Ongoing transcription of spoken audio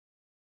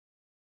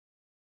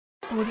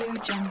Audio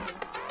Jungle.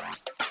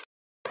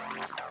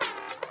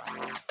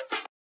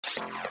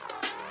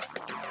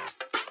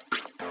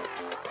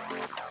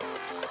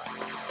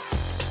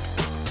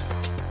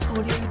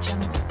 Audio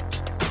Jungle.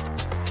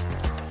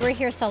 We're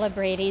here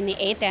celebrating the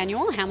 8th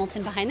annual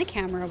Hamilton Behind the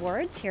Camera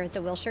Awards here at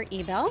the Wilshire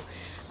Ebell.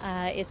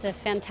 It's a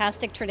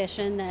fantastic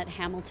tradition that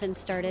Hamilton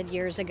started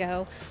years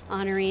ago,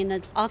 honoring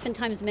the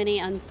oftentimes many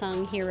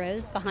unsung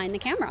heroes behind the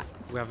camera.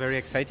 We are very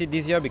excited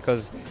this year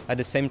because at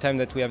the same time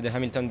that we have the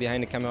Hamilton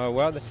Behind the Camera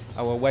Award,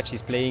 our watch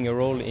is playing a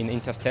role in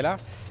Interstellar.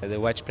 The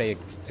watch plays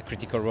a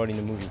critical role in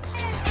the movie.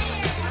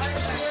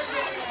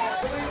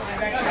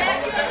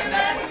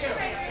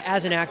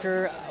 As an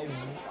actor,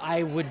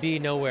 I would be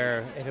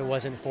nowhere if it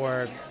wasn't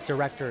for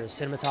directors,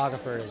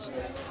 cinematographers,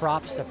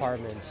 props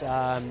departments,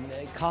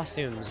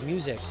 costumes,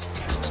 music.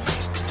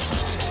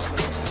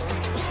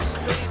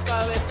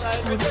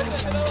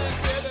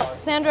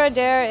 Sandra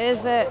Adair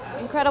is an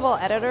incredible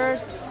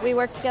editor. We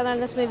worked together on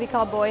this movie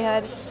called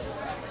Boyhood.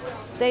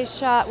 We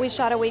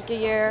shot a week a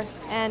year,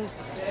 and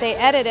they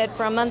edited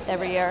for a month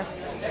every year.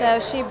 So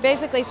she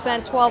basically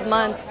spent 12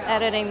 months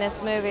editing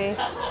this movie,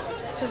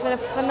 which is a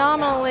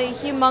phenomenally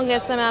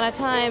humongous amount of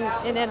time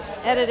in an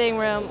editing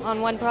room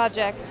on one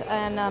project.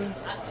 And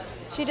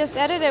she just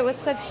edited it with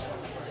such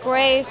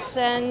grace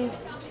and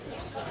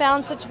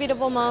found such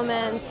beautiful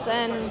moments,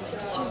 and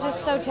she's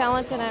just so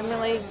talented. I'm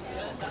really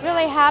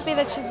happy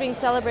that she's being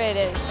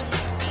celebrated.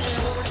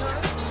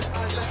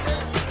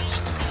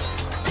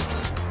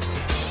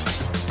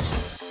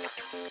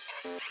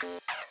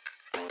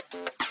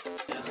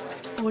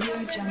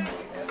 Audio Jungle.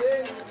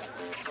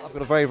 I've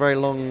got a very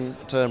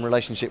long-term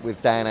relationship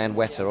with Dan and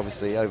Weta,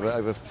 obviously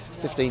over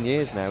 15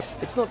 years now.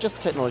 It's not just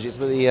the technology; it's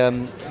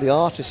the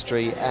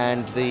artistry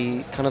and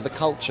the kind of the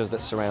culture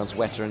that surrounds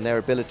Weta and their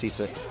ability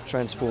to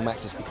transform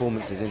actors'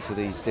 performances into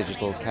these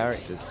digital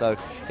characters. So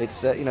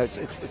it's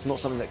it's not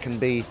something that can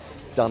be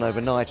done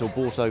overnight or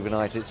bought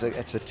overnight. It's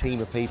a team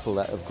of people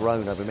that have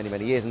grown over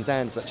many years, and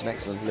Dan's such an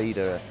excellent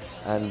leader,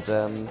 and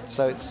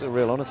so it's a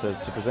real honour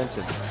to present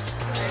him.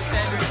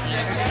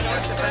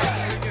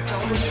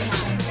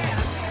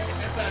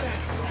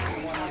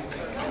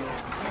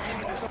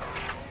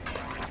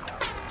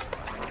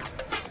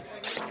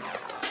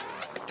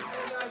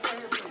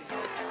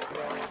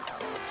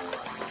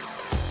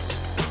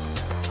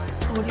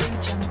 Audio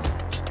Jungle.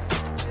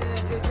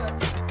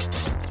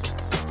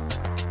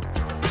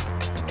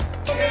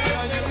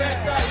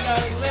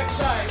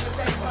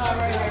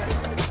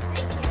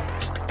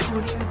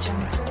 Audio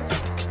Jungle.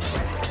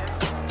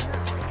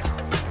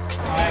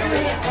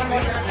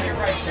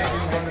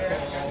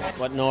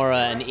 What Nora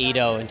and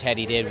Ido and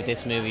Teddy did with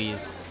this movie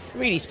is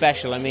really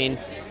special. I mean,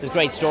 there's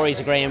great stories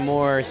of Graham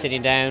Moore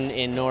sitting down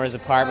in Nora's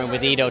apartment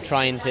with Ido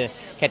trying to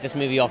get this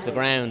movie off the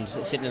ground,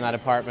 sitting in that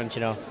apartment,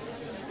 you know.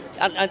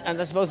 And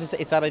I suppose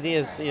it's that idea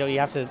is, you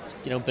have to,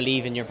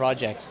 believe in your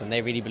projects, and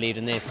they really believed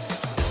in this.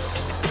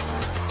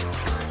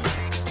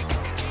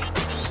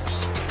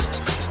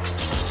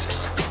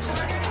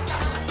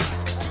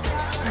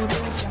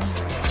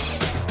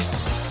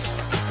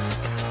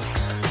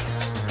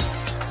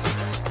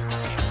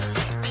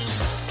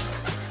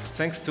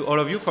 Thanks to all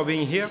of you for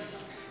being here.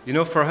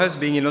 For us,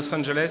 being in Los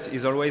Angeles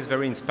is always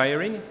very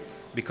inspiring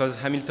because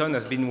Hamilton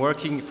has been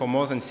working for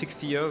more than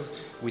 60 years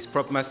with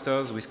prop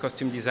masters, with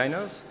costume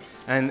designers.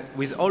 And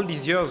with all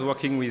these years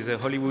working with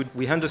Hollywood,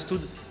 we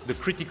understood the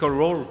critical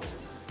role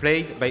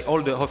played by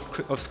all the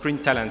off-screen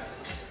talents.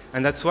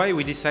 And that's why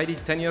we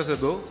decided 10 years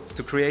ago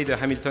to create the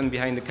Hamilton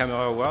Behind the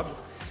Camera Award.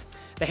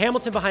 The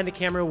Hamilton Behind the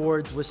Camera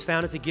Awards was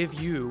founded to give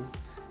you,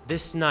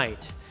 this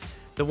night,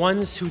 the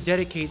ones who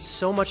dedicate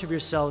so much of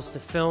yourselves to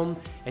film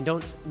and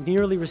don't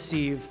nearly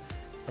receive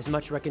as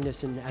much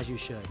recognition as you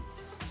should.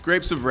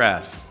 Grapes of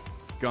Wrath,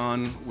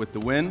 Gone with the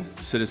Wind,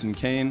 Citizen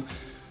Kane,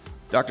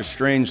 Dr.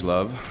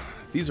 Strangelove.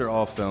 These are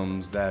all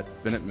films that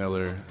Bennett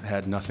Miller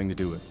had nothing to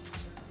do with.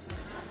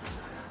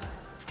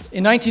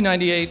 In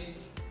 1998,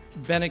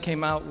 Bennett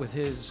came out with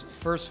his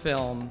first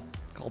film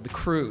called The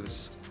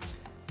Cruise.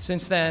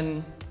 Since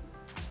then,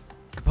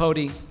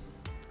 Capote,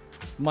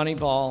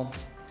 Moneyball,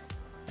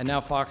 and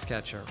now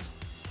Foxcatcher.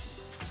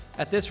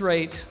 At this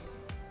rate,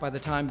 by the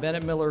time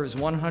Bennett Miller is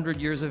 100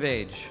 years of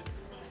age,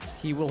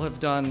 he will have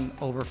done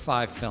over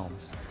 5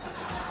 films.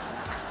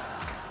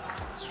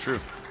 It's true.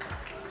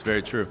 It's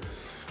very true.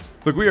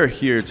 Look, we are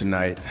here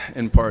tonight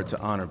in part to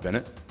honor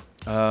Bennett,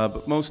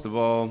 but most of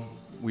all,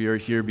 we are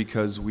here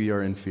because we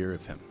are in fear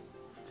of him.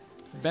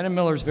 Bennett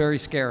Miller's very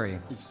scary.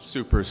 He's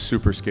super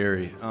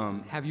scary.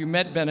 Have you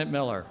met Bennett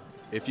Miller?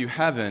 If you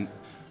haven't,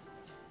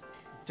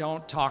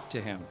 don't talk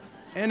to him.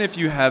 And if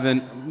you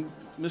haven't,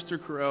 Mr.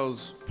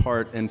 Carell's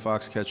part in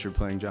Foxcatcher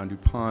playing John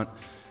DuPont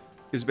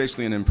is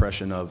basically an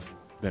impression of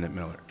Bennett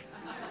Miller.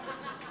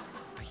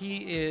 He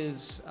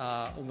is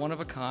one of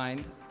a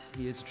kind.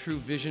 He is a true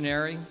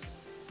visionary.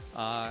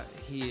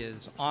 He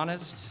is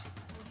honest.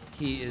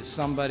 He is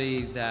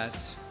somebody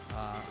that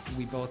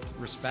we both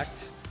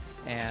respect,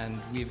 and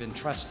we've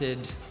entrusted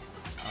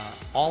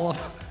all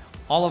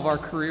of our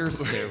careers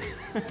to.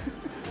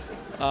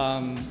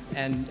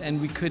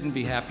 and we couldn't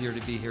be happier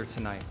to be here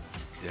tonight.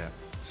 Yeah.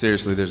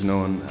 Seriously, there's no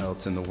one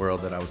else in the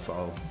world that I would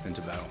follow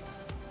into battle.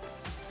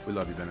 We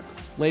love you, Bennett.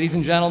 Ladies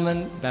and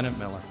gentlemen, Bennett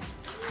Miller.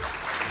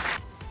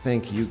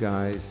 Thank you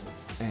guys,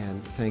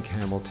 and thank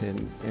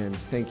Hamilton, and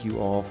thank you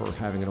all for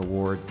having an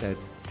award that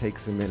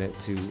takes a minute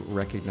to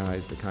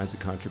recognize the kinds of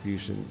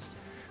contributions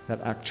that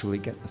actually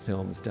get the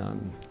films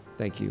done.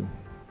 Thank you.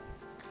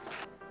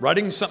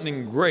 Writing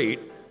something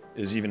great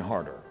is even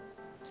harder.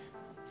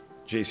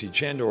 J.C.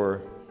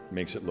 Chandor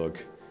makes it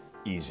look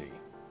easy.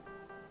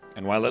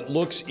 And while it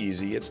looks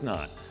easy, it's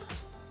not.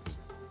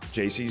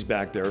 JC's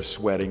back there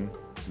sweating,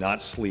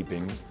 not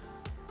sleeping,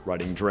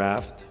 writing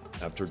draft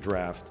after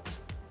draft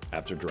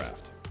after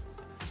draft.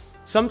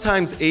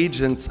 Sometimes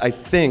agents, I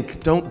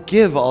think, don't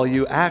give all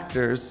you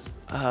actors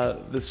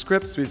the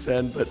scripts we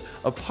send, but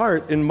a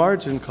part in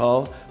margin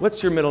call.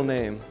 What's your middle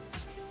name?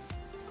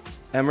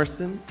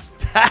 Emerson?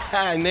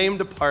 I named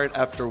a part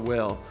after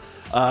Will.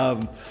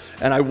 And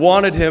I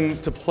wanted him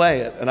to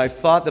play it, and I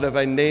thought that if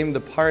I named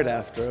the part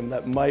after him,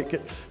 that might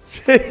get...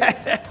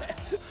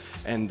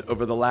 And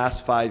over the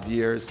last 5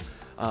 years,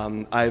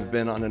 I've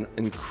been on an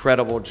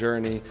incredible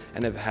journey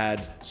and have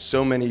had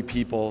so many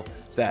people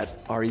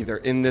that are either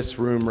in this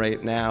room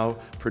right now,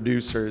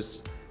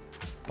 producers,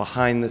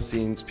 behind the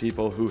scenes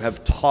people who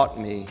have taught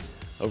me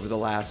over the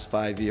last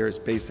 5 years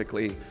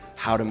basically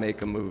how to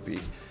make a movie.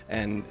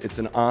 And it's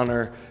an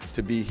honor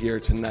to be here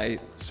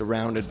tonight,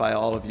 surrounded by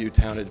all of you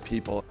talented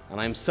people.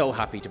 And I'm so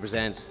happy to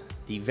present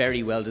the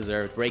very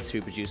well-deserved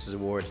Breakthrough Producers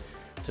Award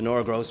to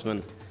Nora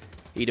Grossman,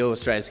 Ido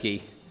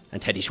Ostrowski,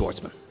 and Teddy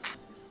Schwartzman.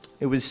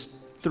 It was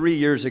 3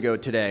 years ago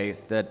today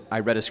that I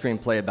read a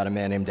screenplay about a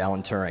man named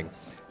Alan Turing.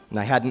 And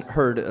I hadn't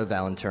heard of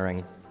Alan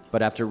Turing,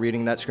 but after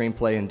reading that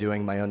screenplay and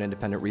doing my own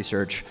independent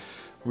research,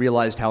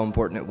 realized how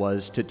important it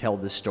was to tell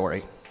this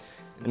story.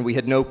 And we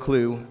had no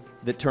clue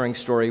that Turing's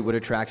story would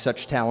attract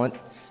such talent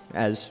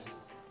as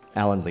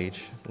Alan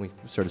Leach. We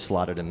sort of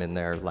slotted him in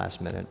there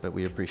last minute, but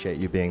we appreciate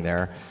you being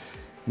there.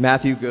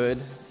 Matthew Good,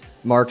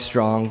 Mark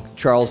Strong,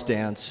 Charles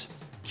Dance,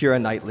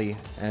 Keira Knightley,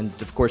 and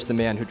of course the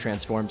man who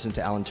transforms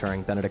into Alan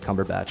Turing, Benedict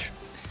Cumberbatch.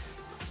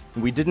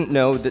 We didn't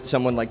know that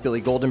someone like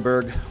Billy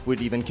Goldenberg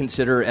would even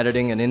consider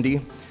editing an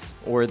indie,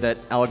 or that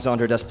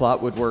Alexandre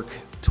Desplat would work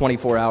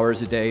 24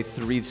 hours a day,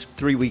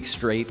 three weeks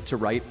straight to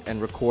write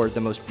and record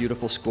the most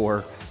beautiful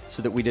score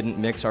so that we didn't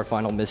mix our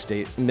final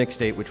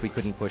mixtape, which we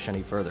couldn't push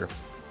any further.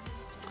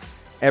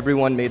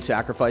 Everyone made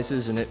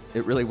sacrifices, and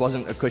it really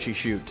wasn't a cushy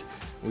shoot.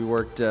 We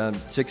worked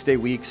 6-day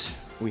weeks.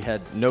 We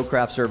had no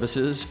craft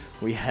services.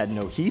 We had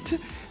no heat.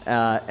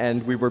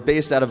 And we were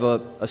based out of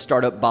a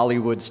startup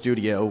Bollywood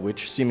studio,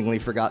 which seemingly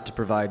forgot to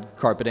provide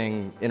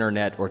carpeting,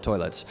 internet, or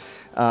toilets.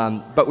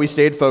 But we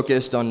stayed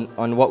focused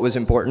on what was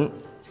important,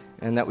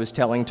 and that was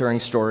telling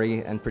Turing's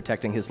story and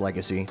protecting his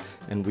legacy.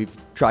 And we've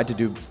tried to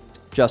do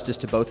justice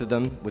to both of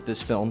them with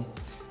this film,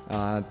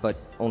 but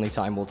only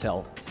time will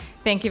tell.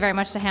 Thank you very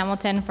much to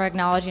Hamilton for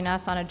acknowledging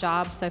us on a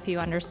job so few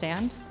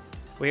understand.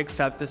 We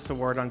accept this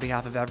award on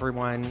behalf of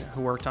everyone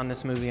who worked on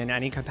this movie in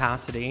any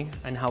capacity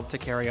and helped to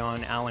carry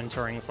on Alan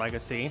Turing's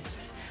legacy.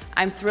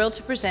 I'm thrilled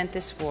to present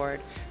this award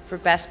for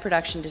Best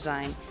Production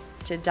Design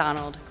to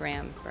Donald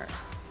Graham Burke.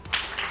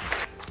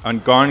 On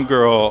Gone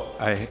Girl,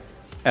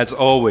 as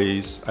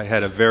always, I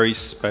had a very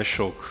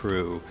special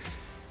crew,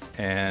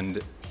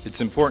 and it's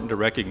important to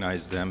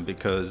recognize them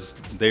because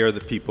they are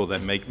the people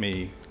that make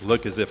me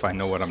look as if I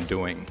know what I'm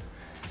doing.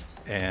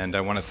 And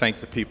I want to thank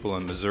the people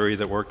in Missouri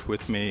that worked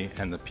with me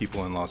and the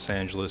people in Los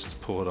Angeles to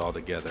pull it all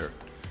together.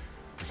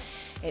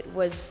 It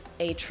was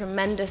a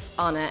tremendous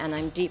honor, and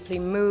I'm deeply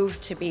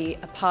moved to be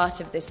a part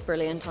of this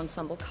brilliant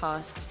ensemble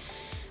cast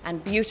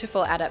and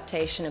beautiful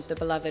adaptation of the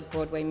beloved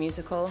Broadway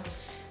musical.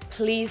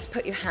 Please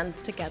put your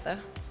hands together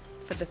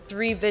for the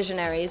three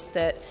visionaries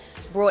that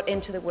brought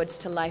Into the Woods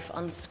to life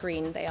on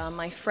screen. They are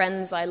my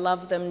friends, I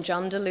love them,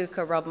 John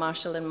DeLuca, Rob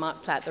Marshall, and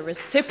Mark Platt, the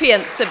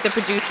recipients of the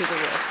Producers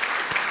Award.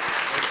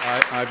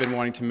 I've been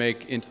wanting to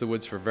make Into the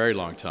Woods for a very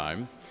long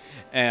time,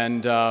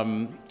 and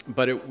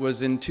but it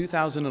was in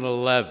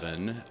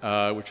 2011,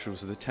 which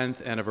was the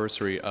 10th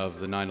anniversary of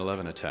the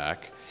 9/11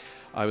 attack.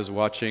 I was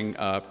watching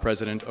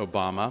President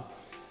Obama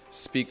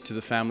speak to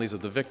the families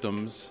of the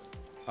victims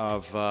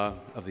of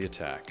the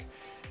attack,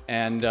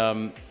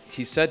 and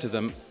he said to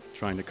them,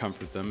 trying to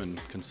comfort them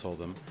and console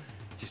them,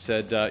 he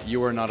said,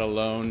 "You are not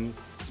alone.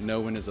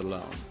 No one is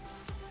alone."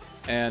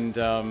 And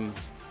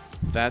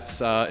that's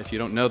if you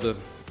don't know the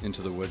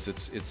Into the Woods,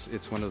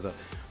 it's one of the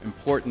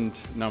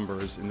important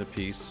numbers in the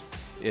piece.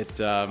 It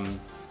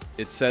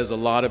says a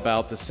lot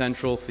about the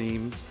central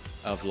theme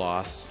of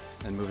loss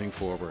and moving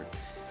forward,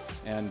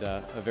 and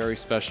a very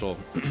special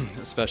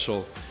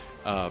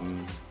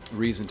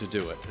reason to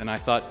do it. And I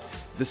thought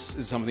this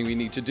is something we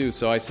need to do.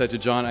 So I said to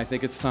John, I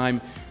think it's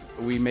time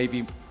we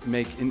maybe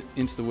make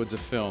Into the Woods a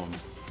film.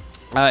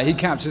 He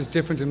captures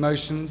different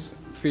emotions,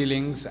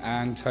 feelings,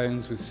 and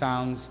tones with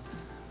sounds,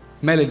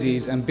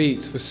 melodies and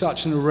beats for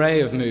such an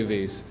array of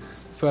movies,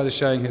 further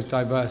showing his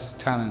diverse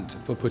talent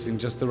for putting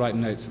just the right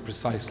notes at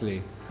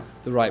precisely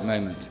the right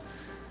moment.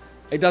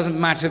 It doesn't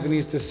matter if it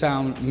needs to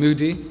sound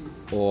moody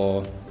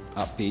or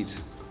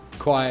upbeat,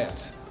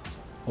 quiet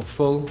or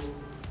full.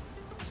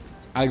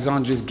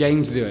 Alexander is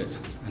game to do it,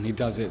 and he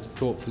does it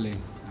thoughtfully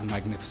and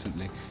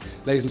magnificently.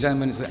 Ladies and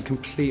gentlemen, it's a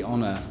complete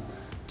honour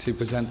to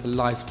present the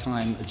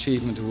Lifetime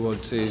Achievement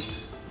Award to,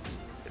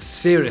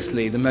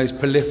 seriously, the most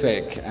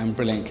prolific and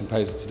brilliant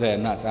composer today,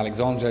 and that's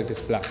Alexandre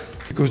Desplat.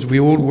 Because we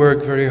all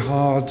work very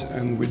hard,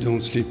 and we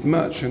don't sleep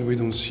much, and we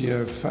don't see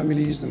our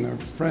families and our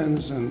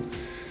friends, and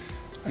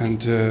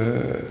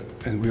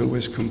we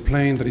always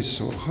complain that it's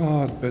so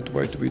hard, but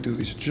why do we do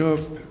this job?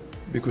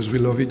 Because we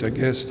love it, I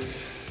guess.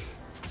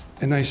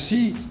 And I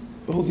see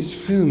all these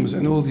films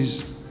and all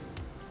these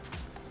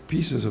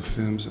pieces of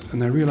films,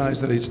 and I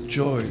realize that it's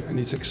joy and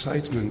it's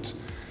excitement.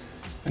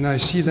 And I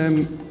see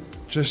them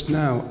just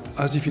now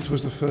as if it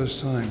was the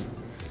first time.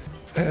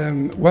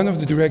 One of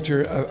the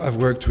directors I've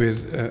worked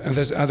with, and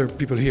there's other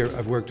people here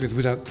I've worked with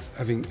without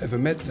having ever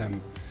met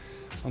them,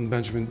 on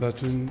Benjamin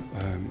Button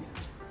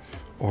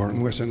or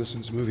on Wes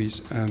Anderson's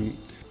movies.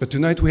 But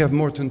tonight we have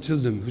Morten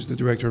Tildum, who's the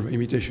director of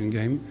Imitation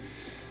Game.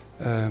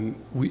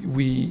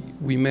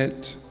 We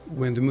met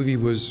when the movie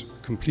was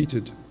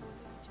completed,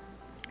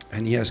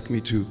 and he asked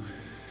me to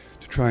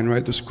try and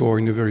write the score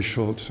in a very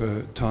short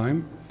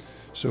time.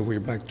 So we're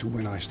back to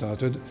when I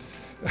started.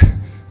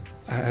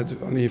 I had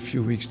only a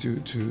few weeks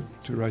to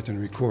write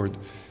and record.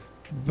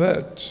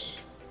 But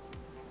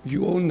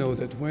you all know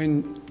that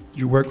when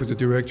you work with a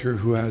director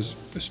who has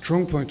a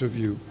strong point of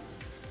view,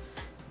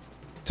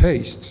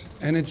 taste,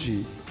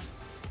 energy,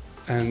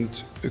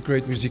 and a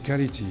great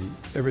musicality,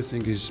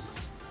 everything is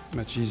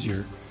much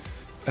easier.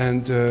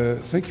 And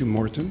thank you,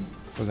 Morten,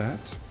 for that.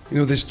 You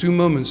know, there's three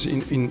moments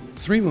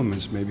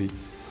maybe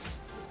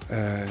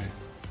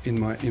in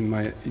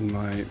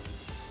my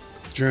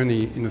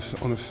journey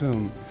on a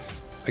film.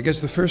 I guess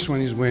the first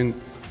one is when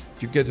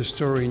you get the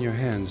story in your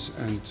hands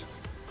and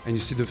you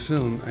see the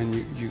film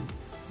and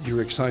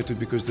you're excited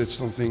because that's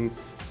something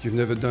you've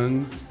never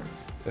done.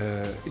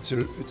 It's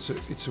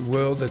a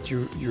world that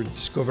you're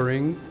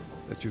discovering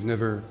that you've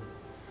never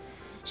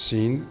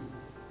seen.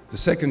 The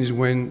second is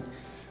when,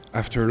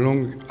 after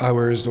long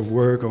hours of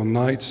work or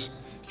nights,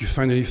 you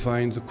finally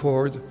find the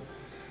chord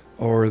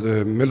or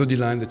the melody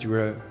line that you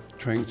were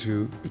trying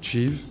to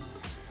achieve.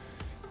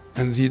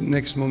 And the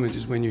next moment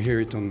is when you hear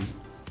it in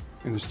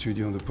the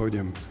studio, on the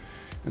podium.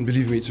 And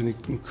believe me, it's an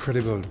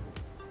incredible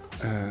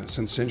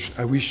sensation.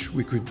 I wish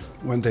we could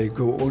one day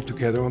go all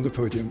together on the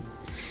podium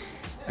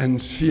and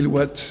feel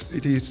what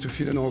it is to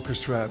feel an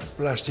orchestra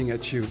blasting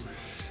at you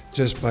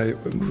just by a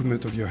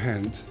movement of your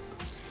hand,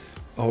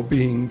 or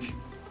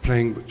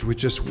playing with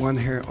just one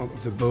hair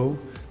of the bow,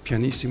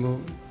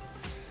 pianissimo.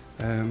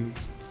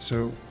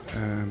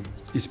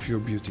 It's pure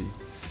beauty.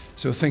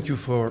 So thank you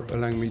for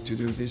allowing me to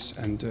do this,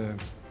 and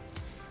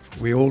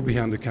we're all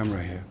behind the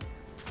camera here.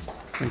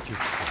 Thank you.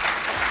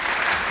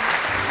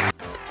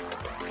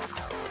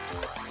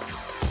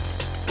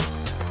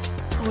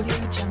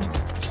 Audio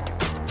Jungle.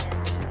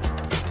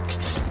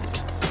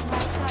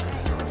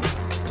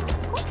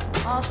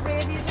 All three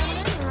of you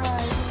gentlemen,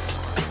 rise.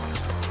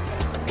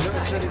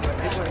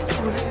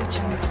 Audio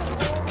Jungle.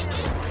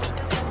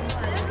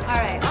 All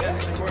right.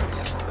 How's your choice?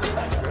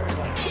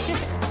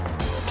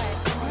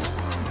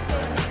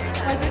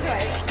 And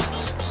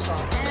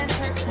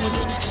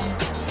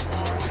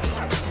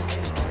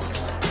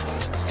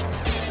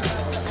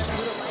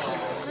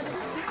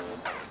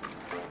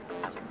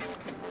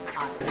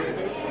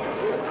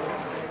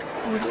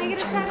Can I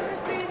get a shot of the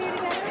three of you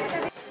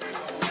together?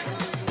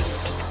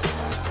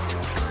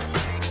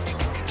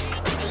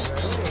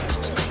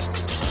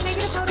 Can I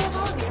get a photo of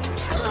all of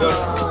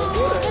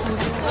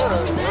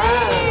you?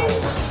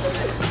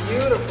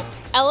 Beautiful.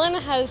 Ellen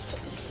has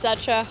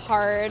such a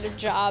hard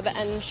job,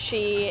 and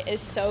she is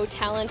so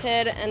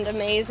talented and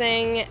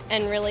amazing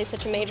and really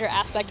such a major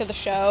aspect of the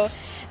show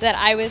that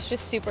I was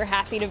just super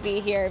happy to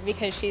be here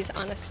because she's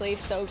honestly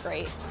so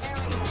great.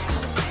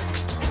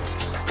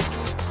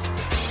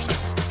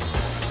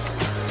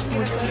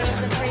 Get a photo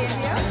of the three of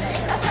you.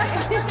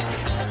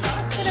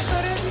 Get a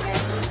photo of you guys.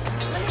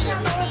 Let me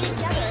count all of you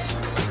together.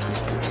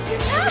 You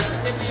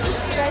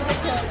guys are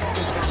killing it.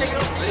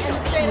 And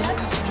straight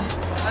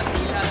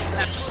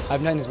up.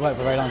 I've known his work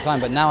for a very long time,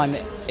 but now I'm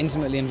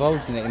intimately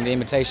involved in it in the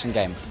Imitation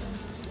Game.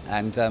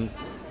 And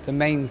the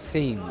main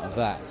theme of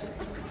that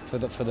for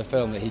the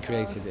film that he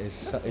created is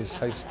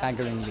so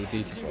staggeringly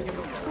beautiful.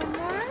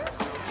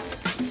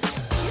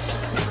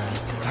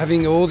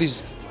 Having all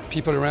these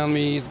people around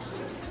me,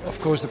 of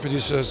course the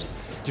producers,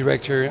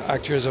 director,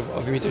 actors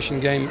of Imitation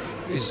Game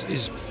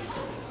is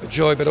a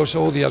joy, but also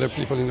all the other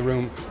people in the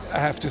room. I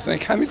have to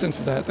thank Hamilton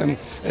for that, and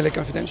LA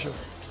Confidential.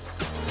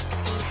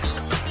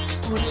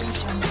 Audio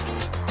Jungle.